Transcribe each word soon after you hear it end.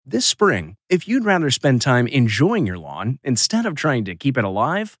This spring, if you'd rather spend time enjoying your lawn instead of trying to keep it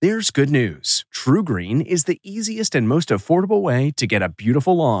alive, there's good news. True Green is the easiest and most affordable way to get a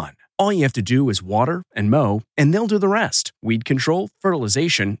beautiful lawn. All you have to do is water and mow, and they'll do the rest. Weed control,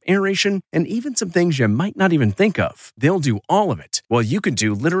 fertilization, aeration, and even some things you might not even think of. They'll do all of it, while you can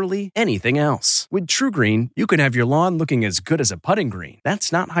do literally anything else. With True Green, you can have your lawn looking as good as a putting green.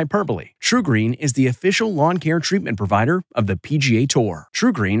 That's not hyperbole. True Green is the official lawn care treatment provider of the PGA Tour.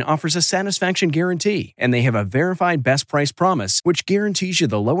 True Green offers a satisfaction guarantee, and they have a verified best price promise, which guarantees you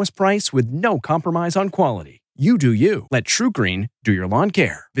the lowest price with no compromise on quality. You do you. Let True Green do your lawn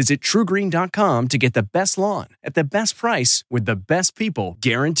care. Visit truegreen.com to get the best lawn at the best price with the best people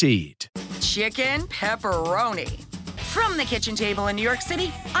guaranteed. Chicken pepperoni. From the kitchen table in New York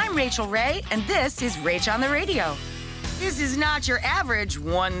City, I'm Rachael Ray, and this is Rach on the Radio. This is not your average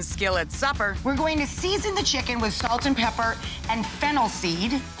one skillet supper. We're going to season the chicken with salt and pepper and fennel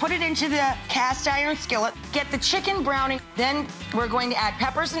seed. Put it into the cast iron skillet. Get the chicken browning. Then we're going to add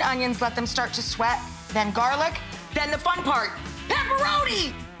peppers and onions, let them start to sweat. Then garlic. Then the fun part,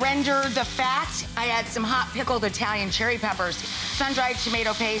 pepperoni! Render the fat. I add some hot pickled Italian cherry peppers, sun-dried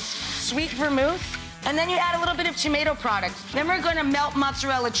tomato paste, sweet vermouth, and then you add a little bit of tomato product. Then we're gonna melt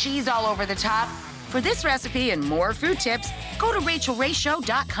mozzarella cheese all over the top. For this recipe and more food tips, go to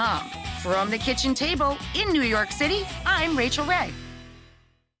RachelRayShow.com. From the kitchen table in New York City, I'm Rachael Ray.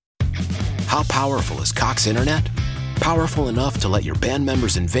 How powerful is Cox Internet? Powerful enough to let your band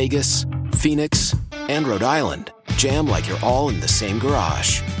members in Vegas, Phoenix, and Rhode Island jam like you're all in the same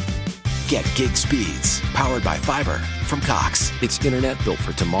garage. Get gig speeds powered by fiber from Cox. It's internet built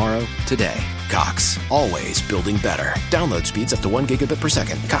for tomorrow, today. Cox, always building better. Download speeds up to 1 gigabit per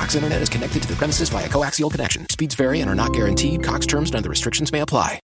second. Cox Internet is connected to the premises via coaxial connection. Speeds vary and are not guaranteed. Cox terms and other restrictions may apply.